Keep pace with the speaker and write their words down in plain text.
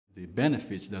The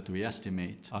benefits that we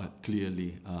estimate are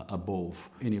clearly above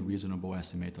any reasonable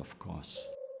estimate of costs.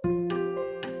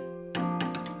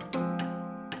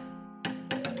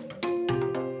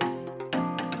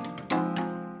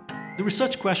 The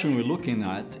research question we're looking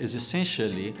at is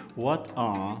essentially what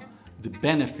are the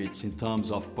benefits in terms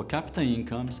of per capita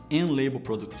incomes and labor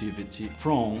productivity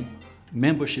from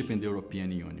membership in the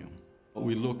European Union.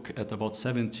 We look at about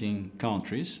 17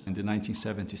 countries in the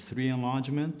 1973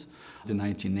 enlargement, the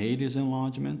 1980s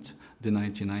enlargement, the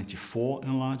 1994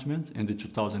 enlargement, and the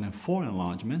 2004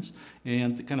 enlargements.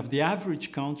 And kind of the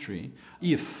average country,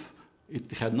 if it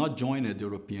had not joined the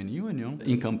European Union,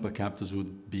 income per capita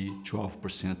would be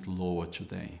 12% lower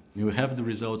today. You have the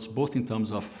results both in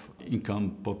terms of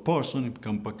income per person,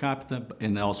 income per capita,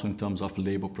 and also in terms of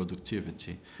labor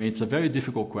productivity. It's a very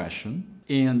difficult question,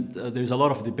 and there's a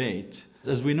lot of debate.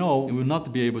 As we know, we will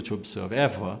not be able to observe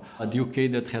ever the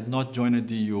UK that had not joined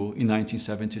the EU in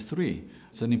 1973.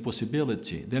 It's an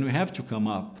impossibility. Then we have to come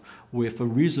up with a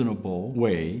reasonable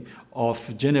way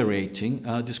of generating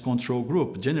this control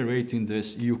group, generating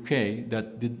this UK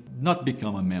that did not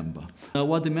become a member.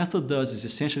 What the method does is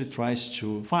essentially tries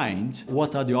to find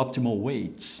what are the optimal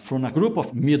weights from a group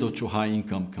of middle to high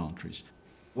income countries.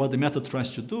 What the method tries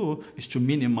to do is to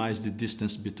minimize the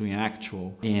distance between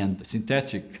actual and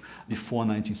synthetic before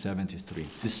 1973.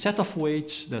 The set of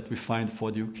weights that we find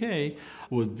for the UK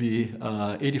would be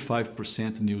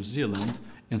 85% New Zealand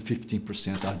and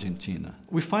 15% Argentina.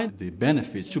 We find the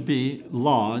benefits to be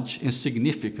large and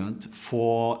significant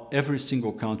for every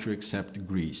single country except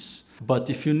Greece. But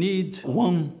if you need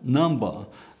one number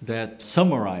that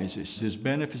summarizes these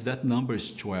benefits, that number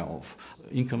is 12.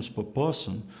 Incomes per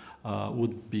person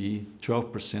would be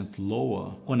 12%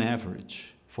 lower on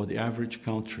average for the average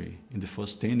country in the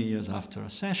first 10 years after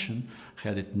accession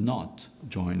had it not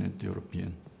joined the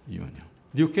European Union.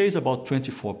 The UK is about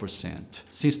 24%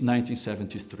 since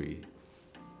 1973.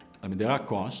 There are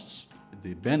costs.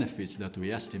 The benefits that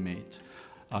we estimate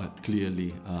are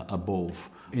clearly above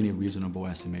any reasonable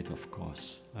estimate of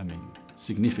costs.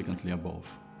 Significantly above.